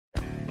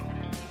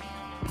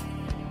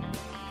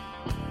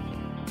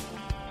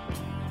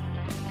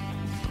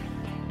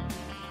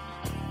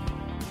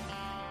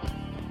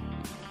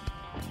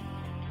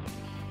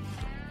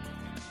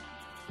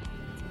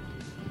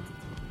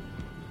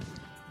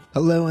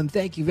Hello, and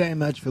thank you very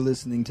much for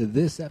listening to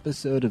this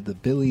episode of the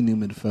Billy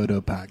Newman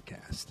Photo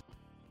Podcast.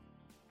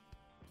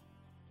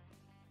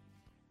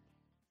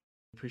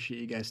 Appreciate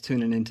you guys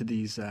tuning into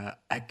these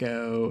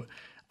Echo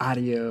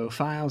audio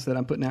files that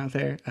I'm putting out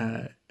there.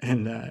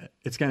 And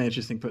it's kind of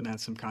interesting putting out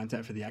some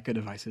content for the Echo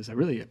devices. I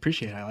really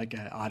appreciate it. I like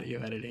audio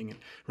editing and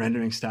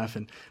rendering stuff.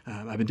 And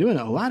I've been doing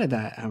a lot of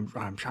that.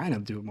 I'm trying to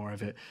do more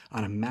of it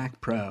on a Mac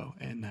Pro.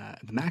 And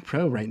the Mac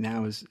Pro right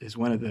now is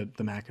one of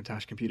the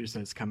Macintosh computers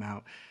that's come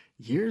out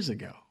years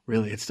ago.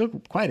 Really, it's still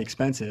quite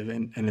expensive,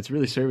 and it's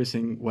really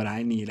servicing what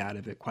I need out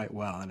of it quite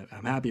well. And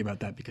I'm happy about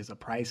that because the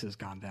price has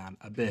gone down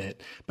a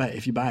bit. But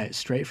if you buy it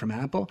straight from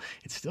Apple,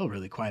 it's still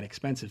really quite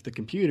expensive. The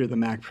computer, the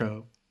Mac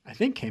Pro, I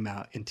think came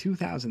out in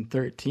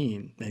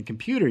 2013. And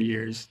computer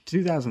years,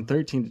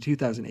 2013 to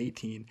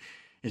 2018,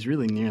 is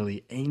really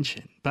nearly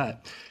ancient.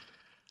 But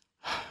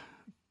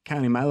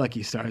counting my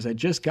lucky stars, I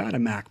just got a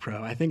Mac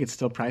Pro. I think it's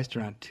still priced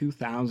around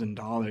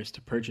 $2,000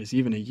 to purchase,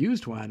 even a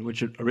used one,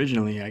 which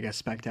originally, I guess,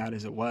 spec'd out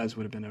as it was,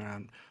 would have been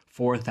around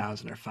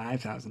 $4,000 or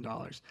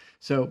 $5,000.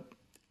 So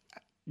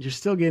you're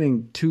still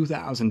getting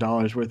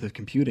 $2,000 worth of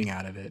computing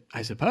out of it,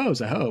 I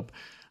suppose, I hope.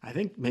 I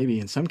think maybe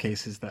in some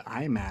cases the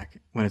iMac,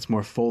 when it's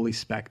more fully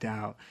spec'd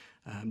out,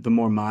 the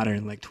more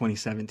modern, like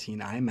 2017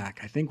 iMac,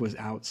 I think was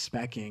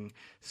out-speccing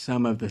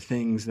some of the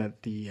things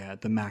that the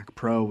Mac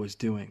Pro was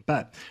doing.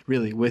 But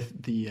really, with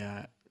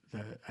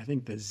I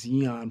think the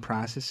Xeon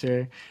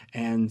processor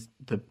and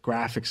the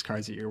graphics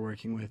cards that you're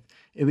working with,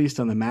 at least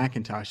on the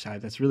Macintosh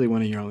side, that's really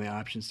one of your only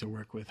options to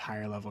work with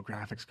higher level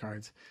graphics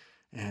cards.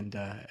 And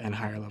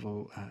higher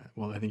level,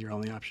 I think your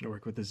only option to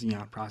work with the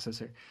Xeon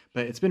processor.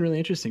 But it's been really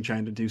interesting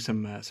trying to do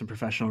some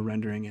professional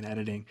rendering and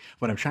editing.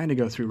 What I'm trying to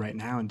go through right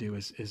now and do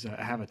is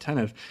I have a ton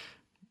of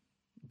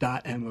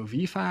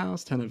 .mov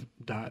files, ton of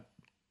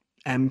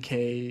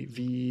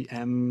 .mkv,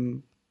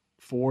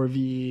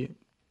 M4v,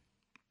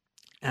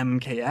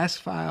 MKS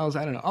files,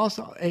 I don't know,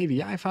 also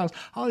AVI files,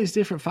 all these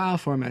different file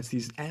formats,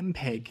 these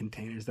MPEG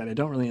containers that I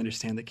don't really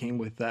understand that came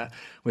with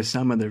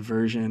some other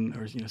version,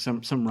 or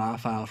some raw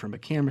file from a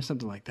camera,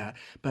 something like that.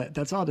 But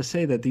that's all to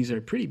say that these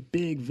are pretty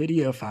big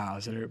video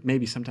files that are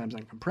maybe sometimes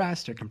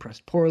uncompressed or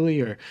compressed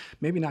poorly, or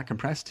maybe not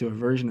compressed to a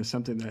version of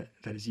something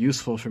that is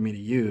useful for me to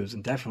use,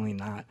 and definitely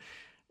not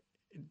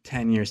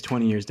 10 years,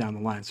 20 years down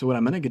the line. So what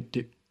I'm going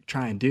to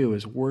try and do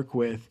is work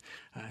with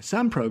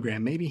some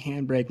program, maybe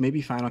Handbrake,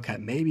 maybe Final Cut,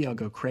 maybe I'll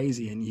go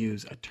crazy and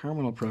use a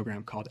terminal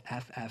program called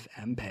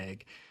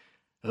FFmpeg.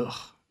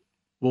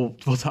 We'll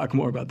talk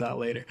more about that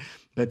later.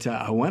 But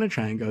I want to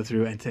try and go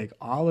through and take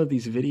all of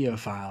these video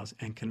files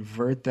and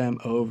convert them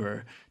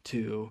over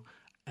to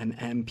an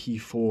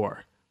MP4,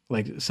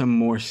 like some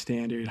more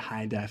standard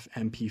high def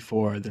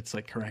MP4 that's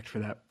like correct for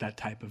that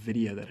type of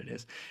video that it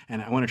is.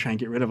 And I want to try and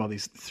get rid of all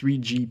these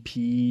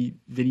 3GP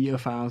video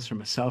files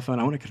from a cell phone.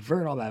 I want to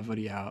convert all that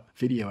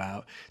video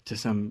out to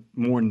some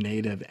more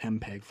native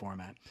MPEG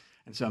format.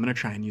 And so I'm going to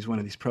try and use one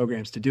of these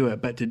programs to do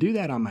it. But to do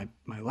that on my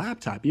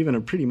laptop, even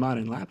a pretty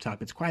modern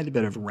laptop, it's quite a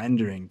bit of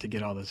rendering to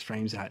get all those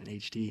frames out in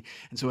HD.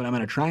 And so what I'm going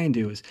to try and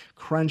do is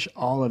crunch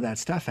all of that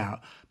stuff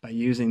out by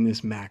using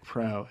this Mac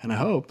Pro. And I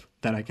hope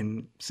that I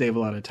can save a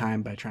lot of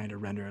time by trying to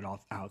render it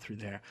all out through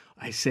there.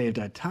 I saved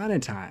a ton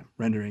of time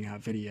rendering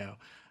out video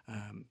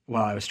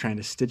while I was trying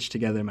to stitch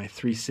together my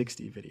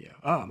 360 video.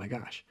 Oh my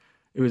gosh.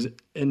 It was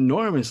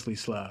enormously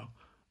slow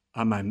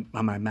on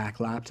my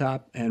Mac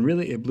laptop, and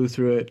really it blew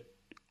through it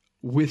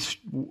with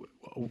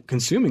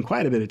consuming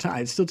quite a bit of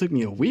time. It still took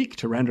me a week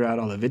to render out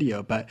all the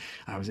video, but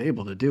I was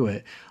able to do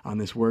it on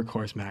this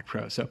workhorse Mac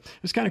Pro. So it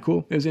was kind of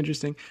cool. It was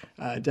interesting.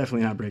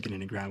 Definitely not breaking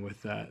any ground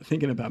with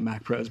thinking about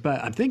Mac Pros,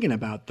 but I'm thinking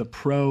about the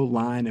Pro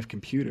line of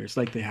computers.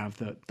 Like they have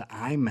the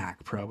iMac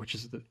Pro, which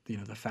is the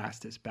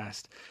fastest,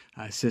 best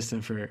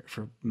system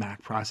for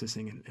Mac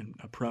processing in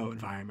a Pro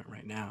environment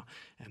right now.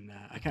 And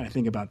I kind of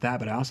think about that,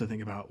 but I also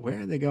think about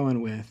where are they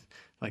going with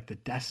like the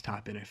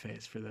desktop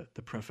interface for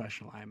the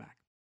professional iMac.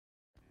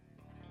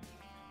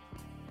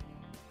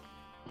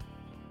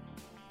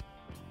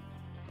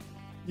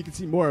 You can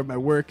see more of my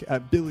work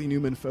at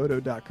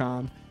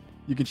billynewmanphoto.com.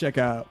 You can check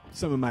out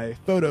some of my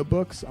photo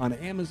books on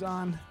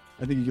Amazon.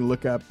 I think you can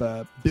look up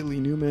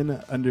Billy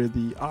Newman under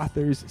the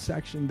authors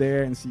section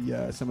there and see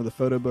some of the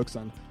photo books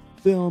on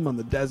film, on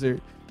the desert,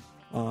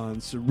 on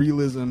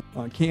surrealism,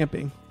 on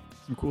camping.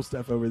 Some cool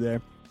stuff over there.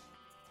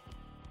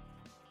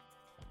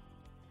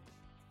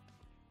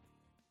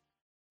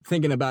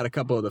 Thinking about a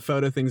couple of the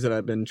photo things that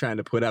I've been trying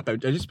to put up. I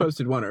just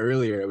posted one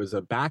earlier. It was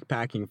a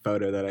backpacking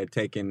photo that I'd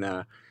taken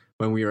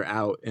when we were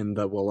out in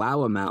the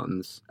Wallowa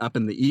Mountains up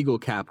in the Eagle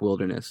Cap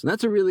Wilderness. And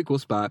that's a really cool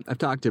spot. I've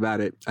talked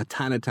about it a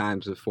ton of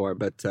times before,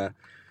 but it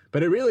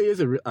really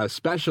is a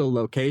special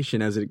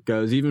location as it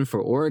goes, even for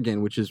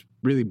Oregon, which is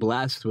really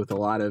blessed with a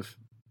lot of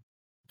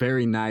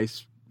very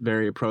nice,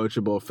 very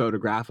approachable,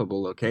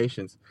 photographable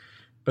locations.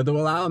 But the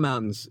Wallowa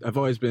Mountains have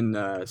always been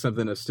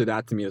something that stood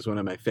out to me as one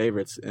of my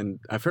favorites. And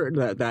I've heard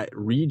that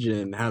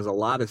region has a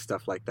lot of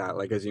stuff like that.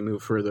 Like as you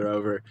move further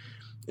over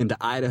into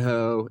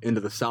Idaho, into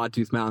the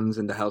Sawtooth Mountains,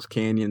 into Hell's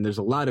Canyon, there's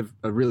a lot of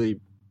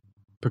really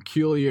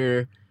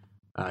peculiar,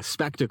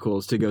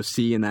 spectacles to go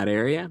see in that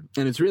area.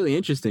 And it's really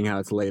interesting how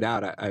it's laid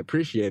out. I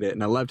appreciate it.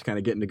 And I loved kind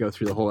of getting to go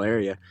through the whole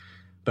area.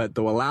 But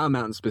the Wallowa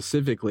Mountains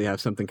specifically have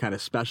something kind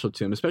of special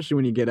to them, especially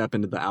when you get up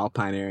into the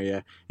Alpine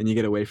area and you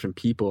get away from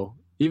people.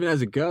 Even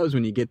as it goes,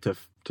 when you get to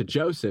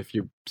Joseph,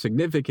 you're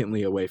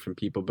significantly away from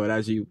people. But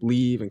as you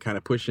leave and kind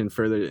of push in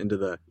further into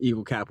the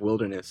Eagle Cap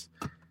Wilderness,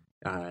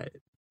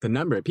 the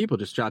number of people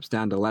just drops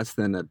down to less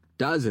than a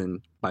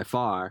dozen by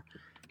far.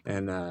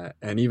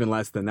 And even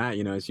less than that,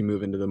 as you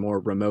move into the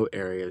more remote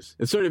areas.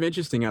 It's sort of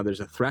interesting how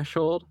there's a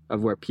threshold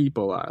of where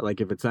people are.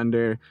 Like if it's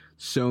under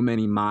so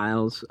many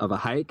miles of a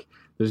hike,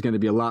 there's going to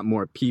be a lot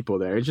more people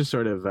there. It's just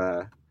sort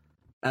of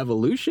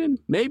evolution,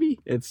 maybe.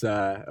 It's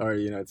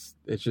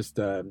just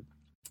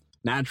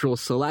natural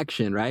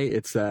selection, right?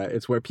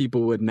 It's where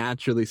people would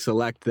naturally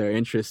select their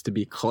interests to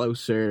be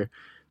closer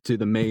to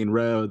the main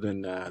road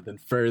than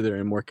further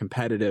and more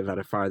competitive at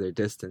a farther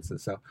distance.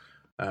 And so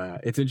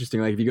it's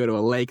interesting. Like if you go to a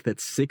lake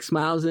that's 6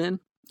 miles in,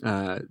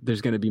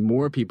 there's going to be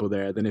more people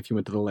there than if you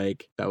went to the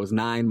lake that was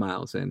 9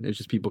 miles in. It's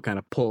just people kind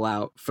of pull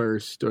out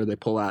first, or they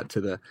pull out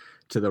to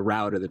the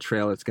route or the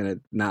trail. It's going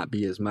to not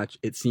be as much,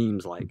 it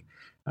seems like.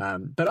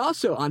 But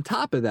also on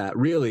top of that,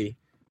 really,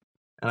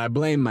 and I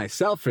blame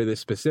myself for this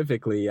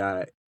specifically,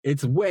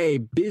 it's way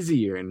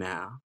busier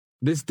now.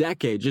 This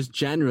decade, just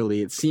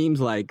generally, it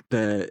seems like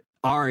the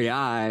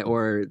REI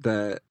or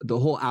the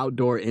whole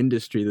outdoor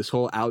industry, this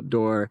whole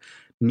outdoor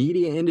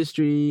media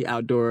industry,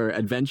 outdoor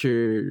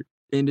adventure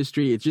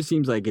industry, it just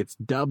seems like it's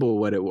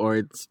double or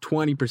it's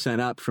 20%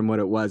 up from what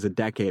it was a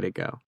decade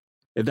ago,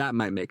 if that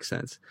might make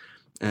sense.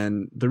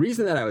 And the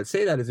reason that I would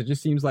say that is it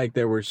just seems like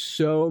there were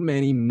so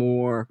many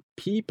more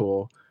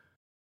people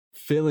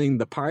filling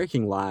the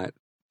parking lot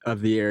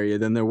of the area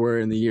than there were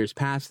in the years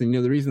past. And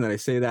the reason that I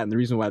say that, and the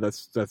reason why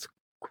that's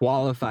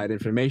qualified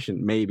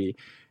information maybe,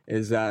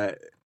 is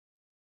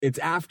it's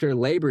after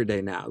Labor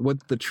Day now.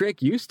 What the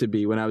trick used to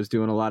be when I was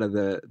doing a lot of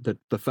the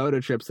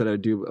photo trips that I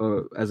would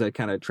do as I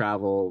kind of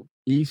travel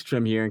east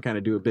from here and kind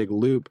of do a big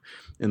loop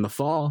in the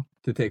fall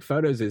to take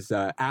photos is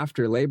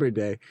after Labor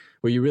Day.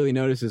 What you really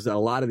notice is a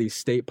lot of these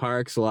state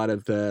parks, a lot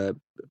of the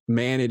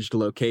managed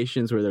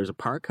locations where there's a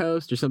park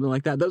host or something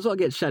like that, those all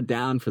get shut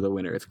down for the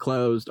winter. It's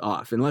closed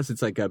off unless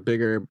it's like a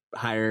bigger,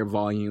 higher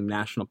volume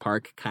national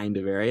park kind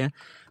of area.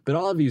 But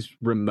all of these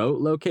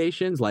remote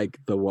locations like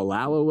the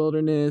Wallowa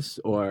Wilderness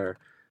or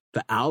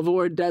the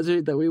Alvord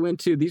Desert that we went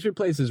to, these were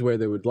places where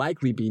there would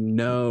likely be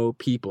no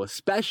people,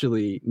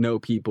 especially no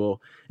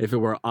people if it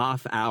were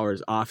off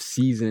hours, off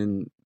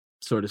season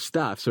sort of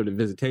stuff, sort of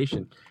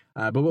visitation.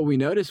 But what we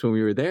noticed when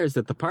we were there is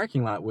that the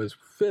parking lot was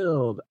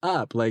filled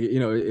up. Like,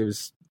 it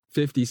was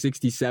 50,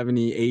 60,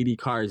 70, 80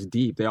 cars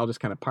deep. They all just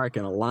kind of park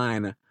in a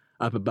line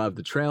up above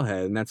the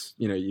trailhead. And that's,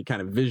 you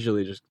kind of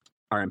visually just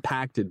are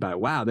impacted by,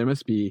 wow, there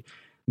must be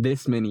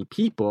this many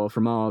people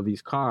from all of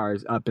these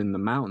cars up in the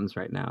mountains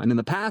right now. And in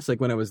the past, like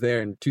when I was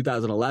there in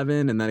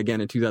 2011 and then again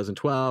in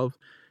 2012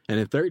 and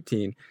in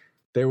 13,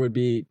 there would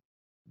be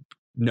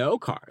no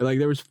car. Like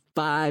there was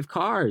 5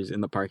 cars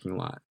in the parking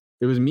lot.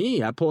 It was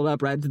me. I pulled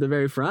up right to the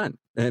very front.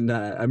 And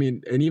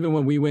and even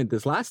when we went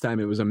this last time,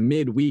 it was a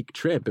midweek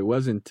trip. It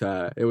wasn't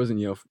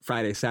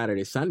Friday,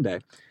 Saturday, Sunday.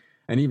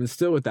 And even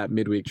still with that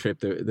midweek trip,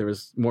 there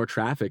was more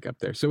traffic up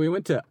there. So we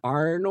went to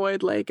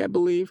Arnold Lake, I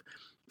believe.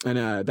 And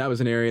that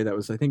was an area that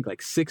was, I think,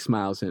 like 6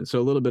 miles in. So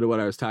a little bit of what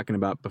I was talking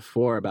about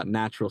before about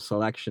natural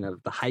selection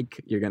of the hike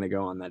you're going to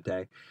go on that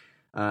day.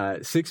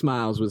 6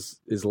 miles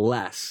is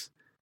less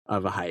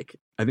of a hike.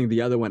 I think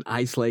the other one,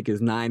 Ice Lake,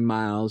 is 9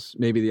 miles.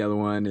 Maybe the other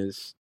one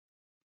is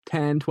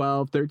 10,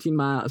 12, 13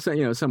 miles,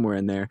 so, somewhere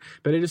in there.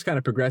 But it just kind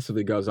of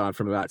progressively goes on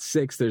from about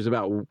 6. There's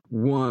about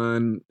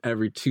 1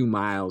 every 2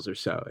 miles or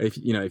so. If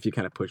you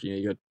kind of push,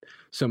 you go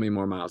so many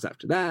more miles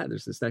after that.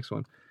 There's this next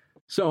one.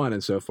 So on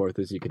and so forth,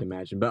 as you can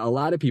imagine. But a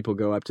lot of people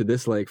go up to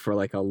this lake for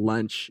like a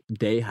lunch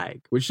day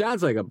hike, which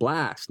sounds like a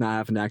blast, not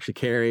having to actually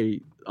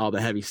carry all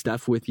the heavy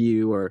stuff with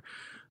you or,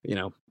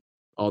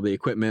 all the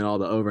equipment, all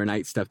the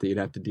overnight stuff that you'd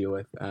have to deal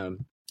with.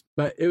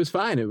 But it was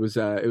fine. It was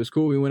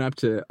cool. We went up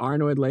to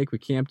Arnold Lake. We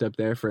camped up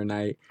there for a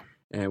night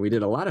and we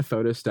did a lot of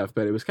photo stuff,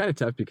 but it was kind of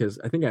tough because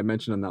I think I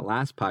mentioned on that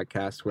last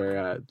podcast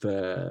where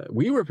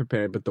we were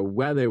prepared, but the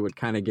weather would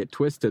kind of get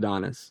twisted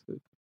on us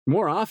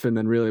more often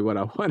than really what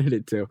I wanted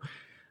it to.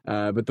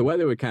 But the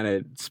weather would kind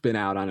of spin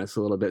out on us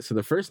a little bit. So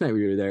the first night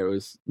we were there, it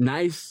was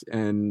nice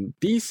and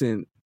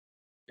decent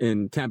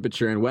in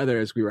temperature and weather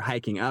as we were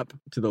hiking up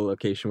to the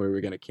location where we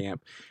were going to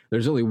camp.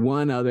 There's only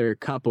one other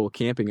couple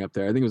camping up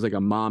there. I think it was like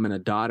a mom and a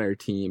daughter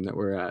team that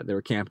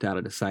were camped out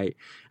at a site.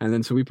 And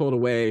then so we pulled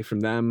away from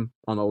them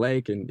on the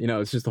lake, and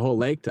it's just the whole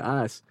lake to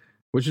us,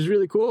 which is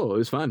really cool. It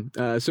was fun.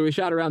 So we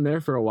shot around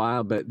there for a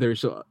while, but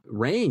there's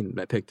rain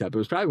that picked up. It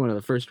was probably one of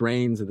the first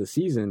rains of the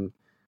season.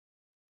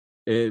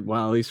 At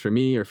least for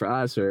me or for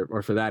us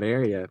or for that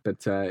area.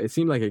 But it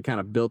seemed like it kind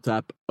of built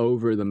up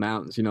over the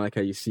mountains, like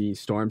how you see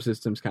storm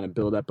systems kind of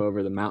build up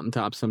over the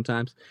mountaintops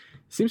sometimes.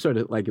 It seemed sort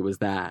of like it was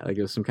that, like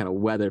it was some kind of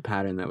weather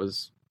pattern that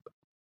was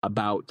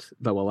about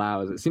the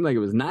Wallowas. It seemed like it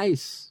was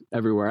nice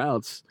everywhere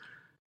else,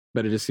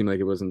 but it just seemed like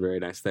it wasn't very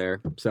nice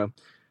there. So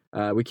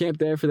We camped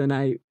there for the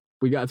night.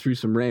 We got through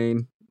some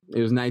rain.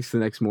 It was nice the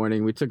next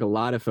morning. We took a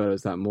lot of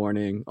photos that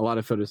morning, a lot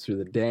of photos through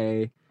the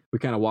day. We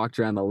kind of walked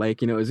around the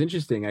lake. You know, it was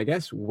interesting. I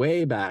guess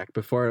way back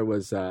before it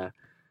was a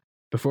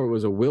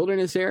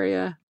wilderness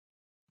area,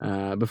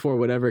 before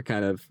whatever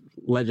kind of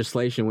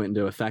legislation went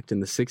into effect in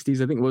the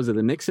 60s. I think, was it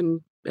the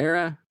Nixon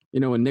era? You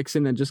know, when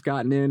Nixon had just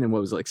gotten in, and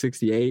what was it, like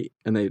 68,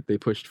 and they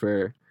pushed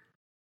for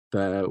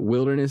the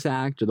Wilderness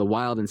Act or the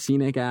Wild and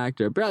Scenic Act,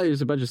 or probably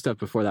there's a bunch of stuff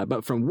before that.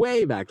 But from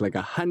way back, like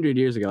 100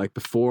 years ago, like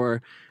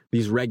before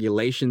these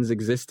regulations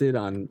existed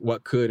on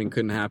what could and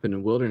couldn't happen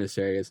in wilderness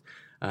areas,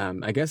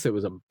 I guess it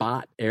was a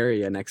bot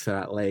area next to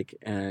that lake,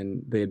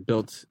 and they had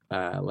built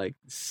like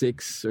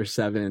 6 or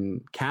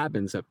 7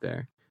 cabins up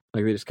there.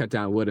 Like they just cut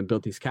down wood and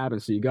built these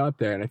cabins. So you go up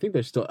there, and I think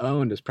they're still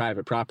owned as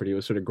private property. It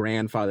was sort of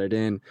grandfathered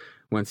in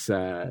once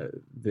the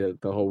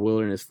whole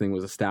wilderness thing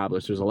was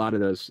established. There's a lot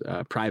of those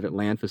private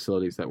land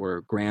facilities that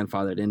were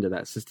grandfathered into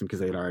that system because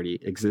they had already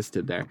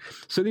existed there.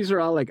 So these are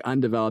all like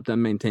undeveloped,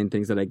 unmaintained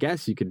things that I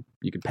guess you could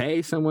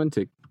pay someone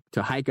to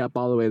hike up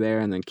all the way there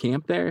and then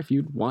camp there if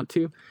you'd want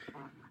to.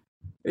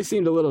 They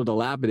seemed a little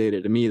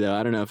dilapidated to me, though.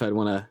 I don't know if I'd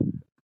want to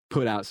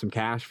put out some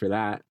cash for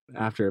that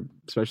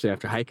especially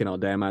after hiking all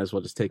day. I might as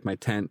well just take my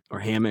tent or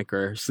hammock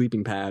or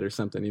sleeping pad or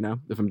something, you know,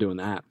 if I'm doing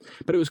that.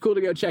 But it was cool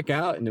to go check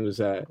out, and it was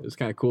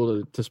kind of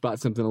cool to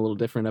spot something a little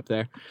different up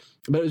there.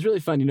 But it was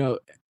really fun. You know,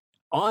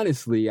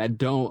 honestly, I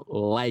don't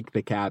like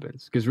the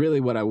cabins, because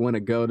really what I want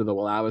to go to the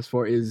Wallowas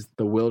for is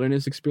the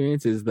wilderness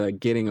experience, is the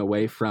getting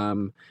away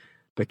from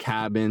the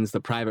cabins, the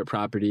private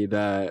property,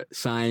 the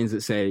signs that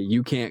say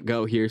you can't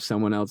go here,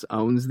 someone else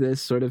owns this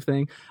sort of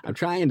thing. I'm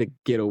trying to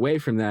get away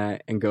from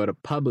that and go to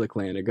public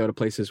land, or go to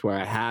places where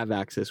I have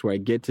access, where I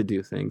get to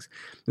do things.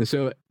 And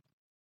so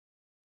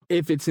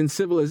if it's in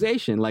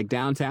civilization, like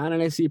downtown,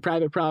 and I see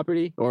private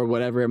property or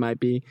whatever it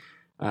might be,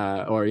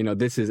 or, you know,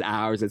 this is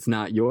ours, it's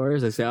not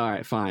yours, I say, all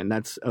right, fine,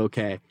 that's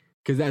okay.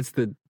 Because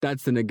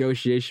that's the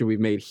negotiation we've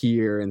made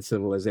here in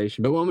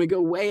civilization. But when we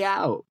go way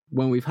out,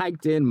 when we've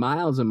hiked in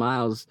miles and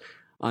miles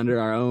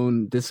under our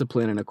own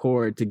discipline and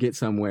accord to get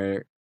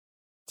somewhere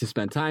to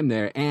spend time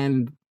there,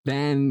 and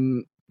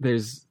then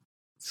there's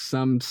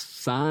some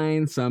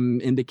sign,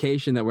 some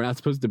indication that we're not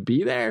supposed to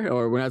be there,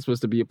 or we're not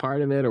supposed to be a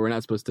part of it, or we're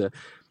not supposed to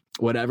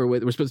whatever,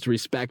 we're supposed to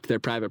respect their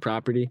private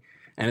property,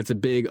 and it's a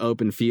big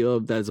open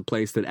field that is a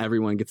place that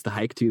everyone gets to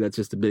hike to, that's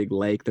just a big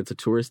lake that's a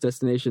tourist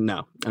destination.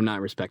 No, I'm not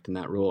respecting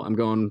that rule. I'm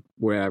going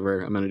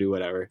wherever, I'm going to do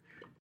whatever.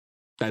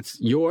 That's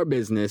your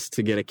business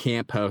to get a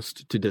camp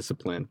host to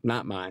discipline,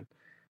 not mine.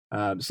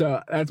 So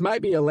that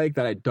might be a lake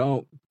that I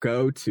don't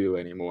go to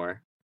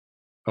anymore,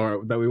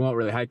 or that we won't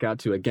really hike out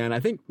to again. I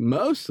think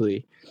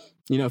mostly,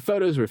 you know,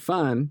 photos were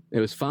fun.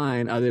 It was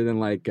fine, other than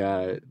like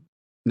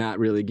not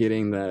really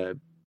getting the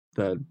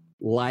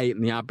light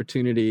and the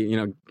opportunity, you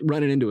know,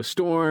 running into a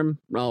storm,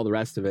 all the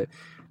rest of it.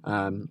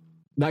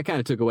 That kind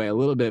of took away a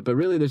little bit, but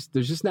really there's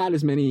just not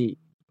as many,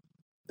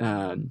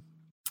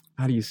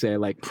 how do you say,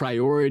 like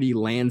priority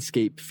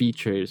landscape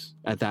features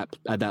at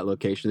that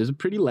location. There's a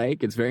pretty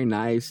lake. It's very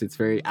nice. It's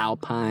very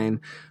alpine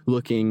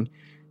looking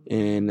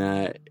in,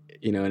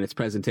 you know, in its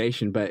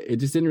presentation, but it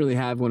just didn't really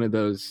have one of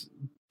those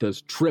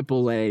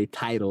AAA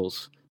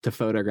titles to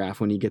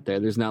photograph when you get there.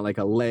 There's not like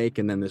a lake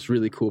and then this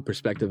really cool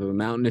perspective of a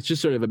mountain. It's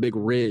just sort of a big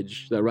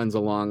ridge that runs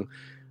along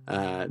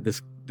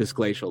this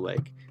glacial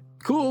lake.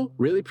 Cool,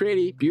 really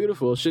pretty,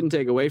 beautiful, shouldn't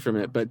take away from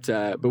it, but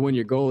when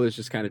your goal is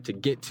just kind of to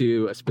get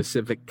to a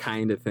specific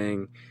kind of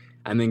thing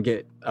and then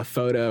get a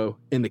photo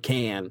in the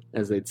can,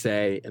 as they'd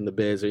say in the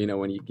biz, or, you know,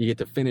 when you get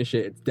to finish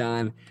it, it's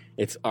done,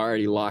 it's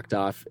already locked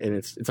off, and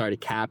it's already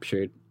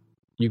captured,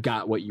 you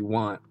got what you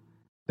want,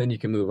 then you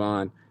can move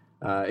on.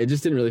 It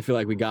just didn't really feel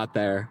like we got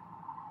there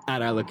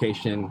at our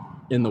location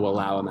in the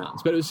Wallowa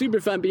Mountains. But it was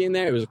super fun being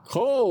there. It was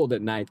cold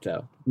at night,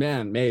 though.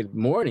 Man, made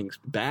mornings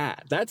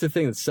bad. That's the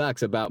thing that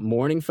sucks about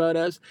morning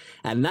photos.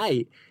 At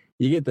night,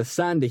 you get the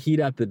sun to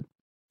heat up the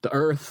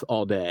earth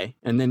all day,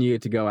 and then you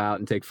get to go out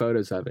and take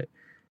photos of it.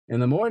 In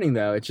the morning,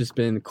 though, it's just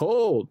been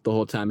cold the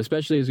whole time,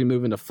 especially as we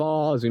move into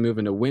fall, as we move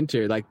into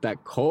winter. Like,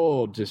 that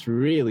cold just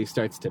really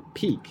starts to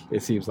peak,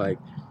 it seems like.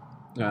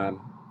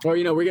 Or,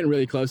 you know, we're getting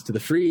really close to the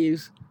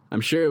freeze.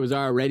 I'm sure it was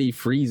already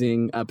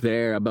freezing up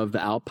there above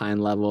the alpine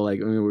level.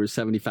 Like, I mean, we were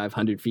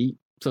 7,500 feet,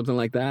 something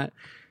like that.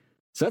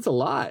 So that's a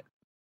lot.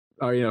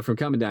 Or, you know, from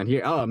coming down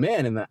here. Oh,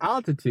 man, and the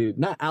altitude,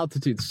 not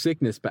altitude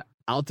sickness, but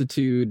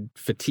altitude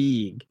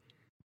fatigue.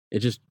 It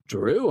just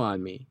drew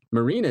on me.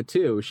 Marina,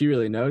 too, she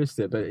really noticed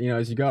it. But, you know,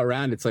 as you go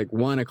around, it's like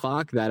 1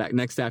 o'clock that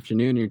next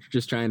afternoon. You're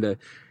just trying to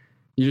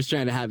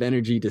have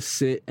energy to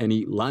sit and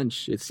eat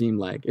lunch, it seemed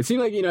like. It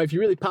seemed like, you know, if you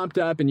really pumped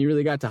up and you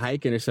really got to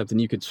hiking or something,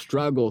 you could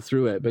struggle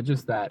through it. But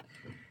just that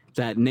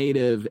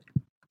native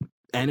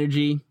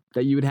energy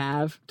that you would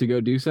have to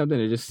go do something,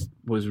 it just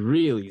was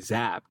really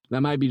zapped.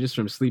 That might be just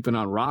from sleeping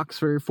on rocks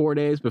for 4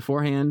 days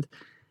beforehand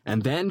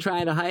and then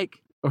trying to hike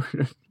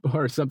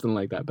or something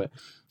like that. But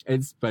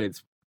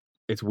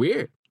it's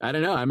weird. I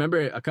don't know. I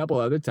remember a couple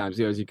other times,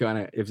 you know,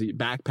 if you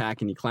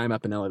backpack and you climb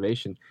up an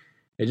elevation,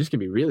 it just can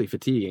be really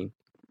fatiguing.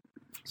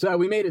 So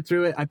we made it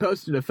through it. I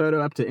posted a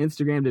photo up to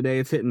Instagram today.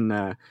 It's hitting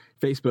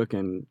Facebook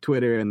and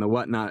Twitter and the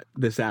whatnot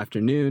this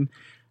afternoon.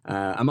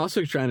 I'm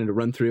also trying to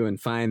run through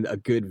and find a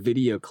good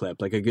video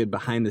clip, like a good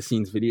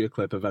behind-the-scenes video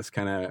clip of us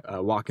kind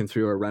of walking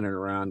through or running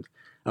around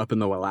up in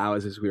the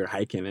Wallowas as we were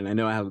hiking. And I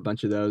know I have a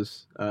bunch of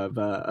those of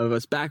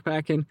us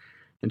backpacking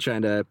and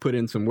trying to put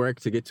in some work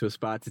to get to a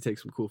spot to take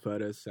some cool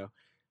photos. So.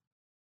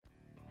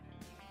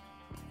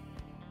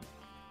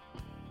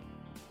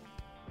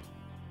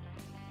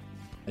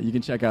 You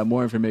can check out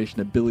more information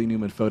at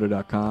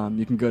billynewmanphoto.com.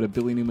 You can go to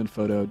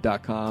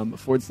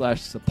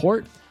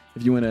billynewmanphoto.com/support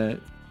if you want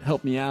to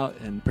help me out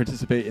and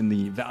participate in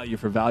the value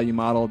for value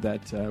model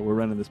that we're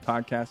running this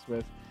podcast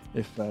with.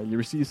 If you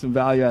receive some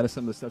value out of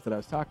some of the stuff that I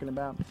was talking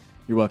about,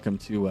 you're welcome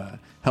to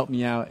help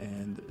me out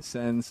and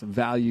send some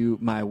value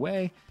my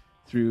way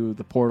through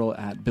the portal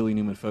at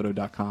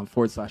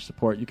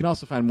billynewmanphoto.com/support. You can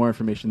also find more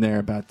information there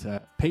about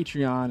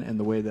Patreon and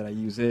the way that I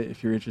use it.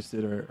 If you're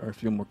interested or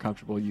feel more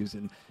comfortable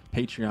using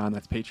Patreon,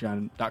 that's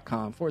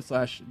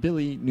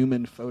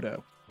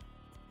patreon.com/BillyNewmanPhoto.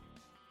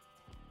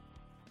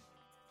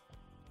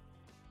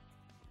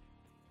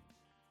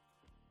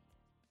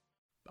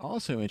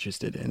 Also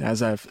interested in,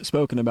 as I've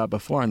spoken about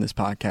before on this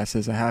podcast,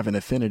 is I have an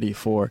affinity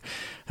for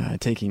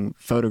taking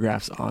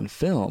photographs on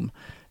film.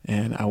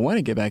 And I want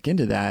to get back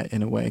into that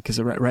in a way, because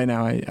right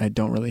now I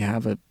don't really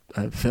have a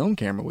film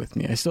camera with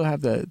me. I still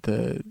have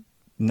the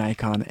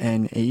Nikon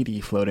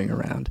N80 floating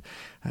around,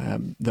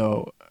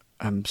 though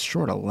I'm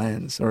short a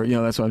lens. Or,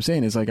 that's what I'm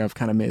saying is, like, I've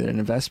kind of made an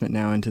investment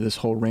now into this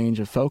whole range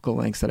of focal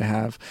lengths that I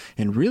have,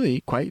 and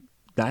really quite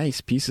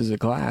nice pieces of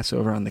glass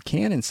over on the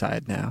Canon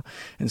side now.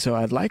 And so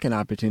I'd like an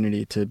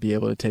opportunity to be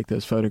able to take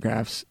those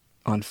photographs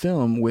on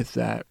film with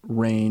that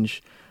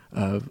range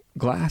of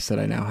glass that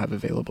I now have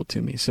available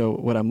to me. So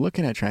what I'm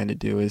looking at trying to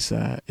do is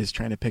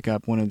trying to pick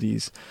up one of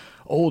these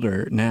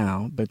older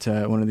now, but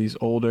one of the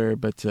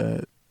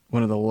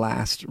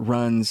last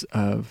runs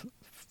of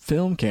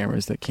film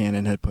cameras that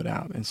Canon had put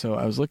out. And so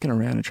I was looking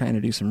around and trying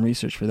to do some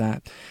research for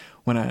that.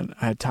 When I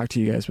had talked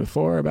to you guys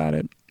before about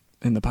it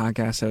in the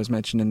podcast, I was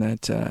mentioning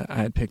that I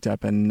had picked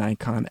up a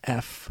Nikon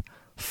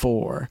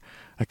F4,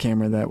 a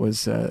camera that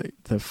was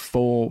the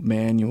full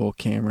manual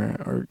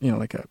camera, or I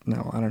don't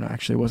know,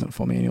 actually it wasn't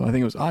full manual. I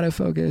think it was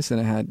autofocus, and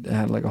it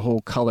had like a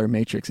whole color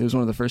matrix. It was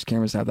one of the first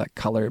cameras to have that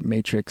color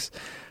matrix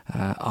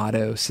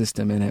auto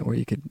system in it, where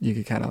you could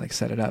kind of like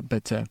set it up.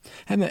 But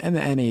and the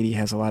N80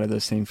 has a lot of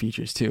those same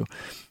features too.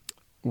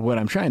 What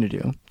I'm trying to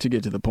do to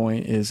get to the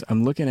point is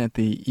I'm looking at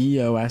the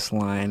EOS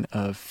line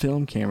of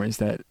film cameras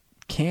that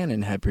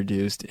Canon had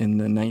produced in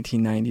the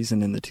 1990s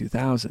and in the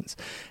 2000s.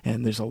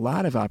 And there's a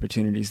lot of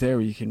opportunities there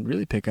where you can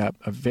really pick up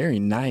a very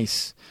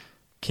nice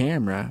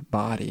camera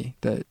body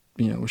that,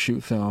 will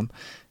shoot film,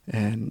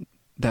 and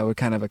that would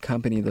kind of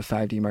accompany the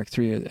 5D Mark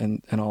III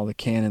and all the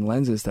Canon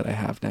lenses that I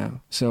have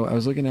now. So I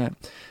was looking at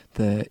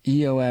the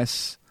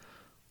EOS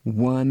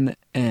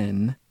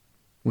 1N,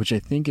 which I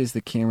think is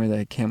the camera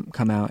that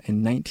come out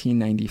in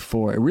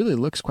 1994. It really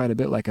looks quite a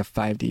bit like a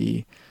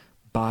 5D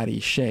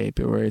body shape,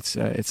 where it's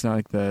not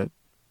like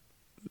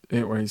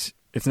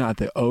it's not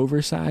the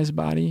oversized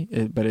body,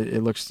 but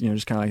it looks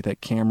just kind of like that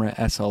camera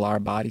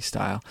SLR body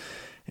style,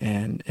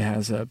 and it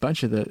has a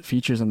bunch of the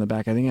features on the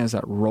back. I think it has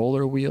that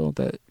roller wheel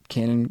that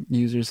Canon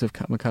users have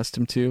come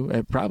accustomed to.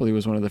 It probably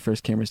was one of the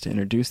first cameras to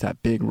introduce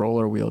that big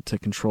roller wheel to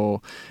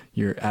control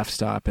your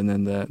f-stop, and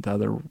then the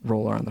other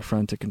roller on the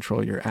front to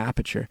control your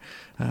aperture.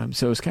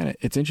 So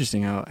it's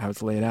interesting how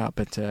it's laid out,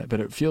 but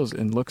it feels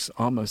and looks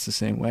almost the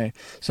same way.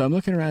 So I'm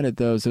looking around at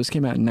those. Those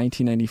came out in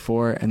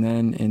 1994, and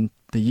then in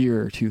the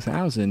year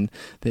 2000,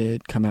 they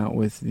had come out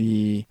with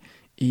the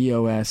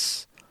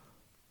EOS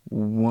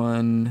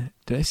 1.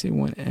 Did I say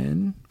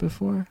 1N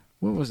before?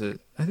 What was it?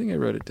 I think I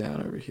wrote it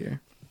down over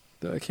here,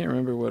 though I can't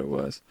remember what it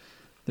was.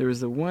 There was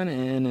the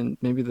 1N and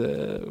maybe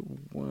the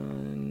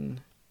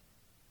 1H.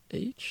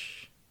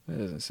 That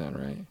doesn't sound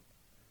right.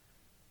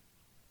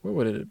 What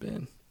would it have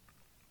been?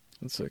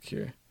 Let's look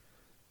here.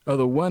 Oh,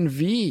 the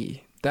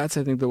 1V. That's,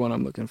 I think, the one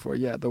I'm looking for.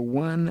 Yeah, the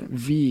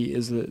 1V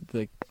is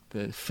the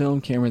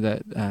film camera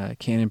that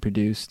Canon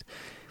produced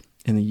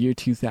in the year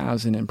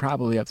 2000, and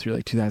probably up through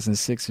like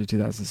 2006 or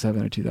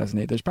 2007 or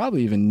 2008. There's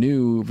probably even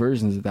new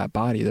versions of that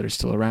body that are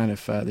still around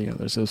if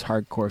there's those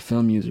hardcore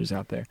film users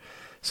out there.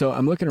 So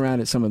I'm looking around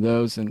at some of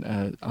those,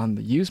 and on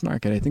the used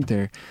market, I think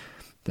they're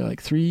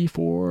like $300,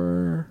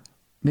 $400,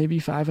 maybe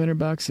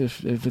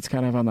 $500 if it's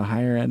kind of on the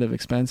higher end of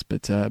expense.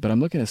 But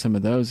I'm looking at some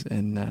of those,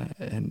 and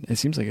it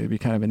seems like it'd be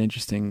kind of an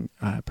interesting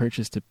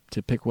purchase to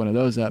pick one of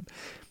those up.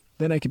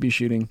 Then I could be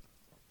shooting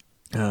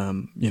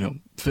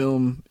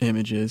film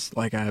images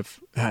like I've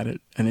had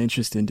an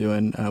interest in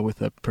doing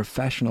with a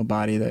professional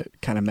body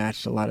that kind of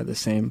matched a lot of the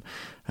same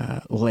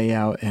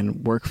layout and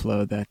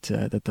workflow that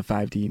the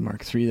 5D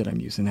Mark III that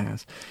I'm using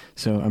has.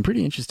 So I'm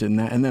pretty interested in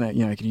that. And then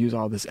I could use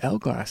all this L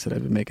glass that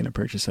I've been making a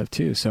purchase of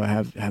too. So I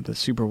have the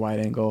super wide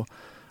angle,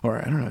 or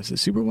I don't know, is it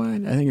super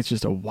wide? I think it's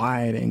just a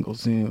wide angle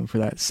zoom for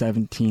that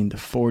 17 to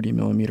 40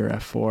 millimeter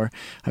f4.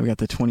 I've got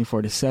the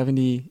 24 to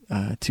 70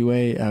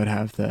 2.8. I would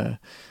have the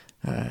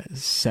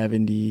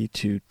 70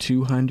 to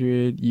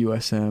 200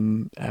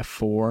 USM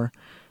f4.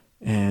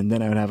 And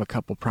then I would have a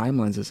couple prime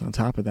lenses on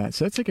top of that.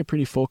 So that's like a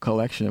pretty full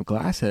collection of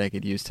glass that I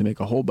could use to make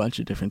a whole bunch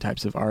of different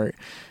types of art,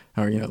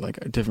 or,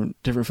 like different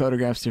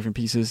photographs, different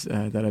pieces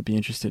that I'd be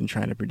interested in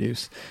trying to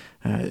produce.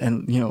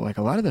 And, like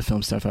a lot of the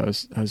film stuff I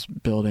was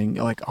building,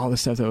 like all the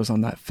stuff that was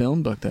on that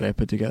film book that I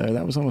put together,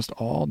 that was almost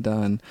all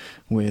done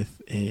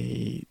with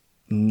a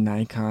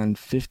Nikon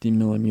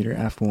 50mm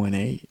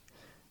f1.8.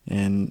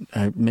 And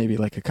maybe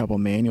like a couple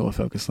manual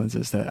focus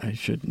lenses that I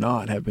should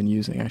not have been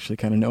using, actually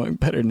kind of knowing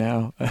better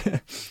now.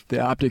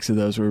 The optics of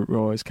those were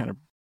always kind of...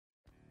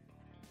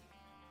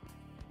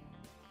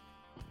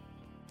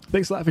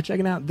 Thanks a lot for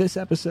checking out this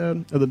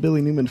episode of the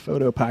Billy Newman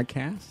Photo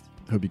Podcast.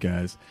 Hope you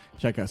guys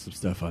check out some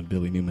stuff on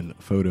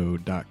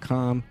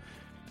billynewmanphoto.com.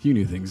 A few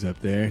new things up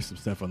there, some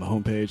stuff on the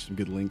homepage, some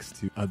good links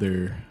to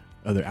other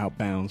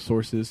outbound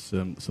sources,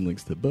 some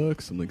links to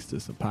books, some links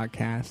to some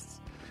podcasts,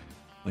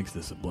 links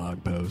to some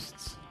blog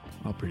posts.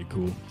 All pretty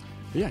cool.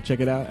 But yeah,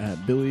 check it out at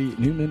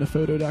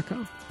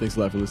billynewmanphoto.com. Thanks a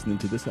lot for listening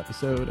to this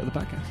episode of the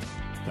podcast.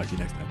 Talk to you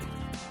next time.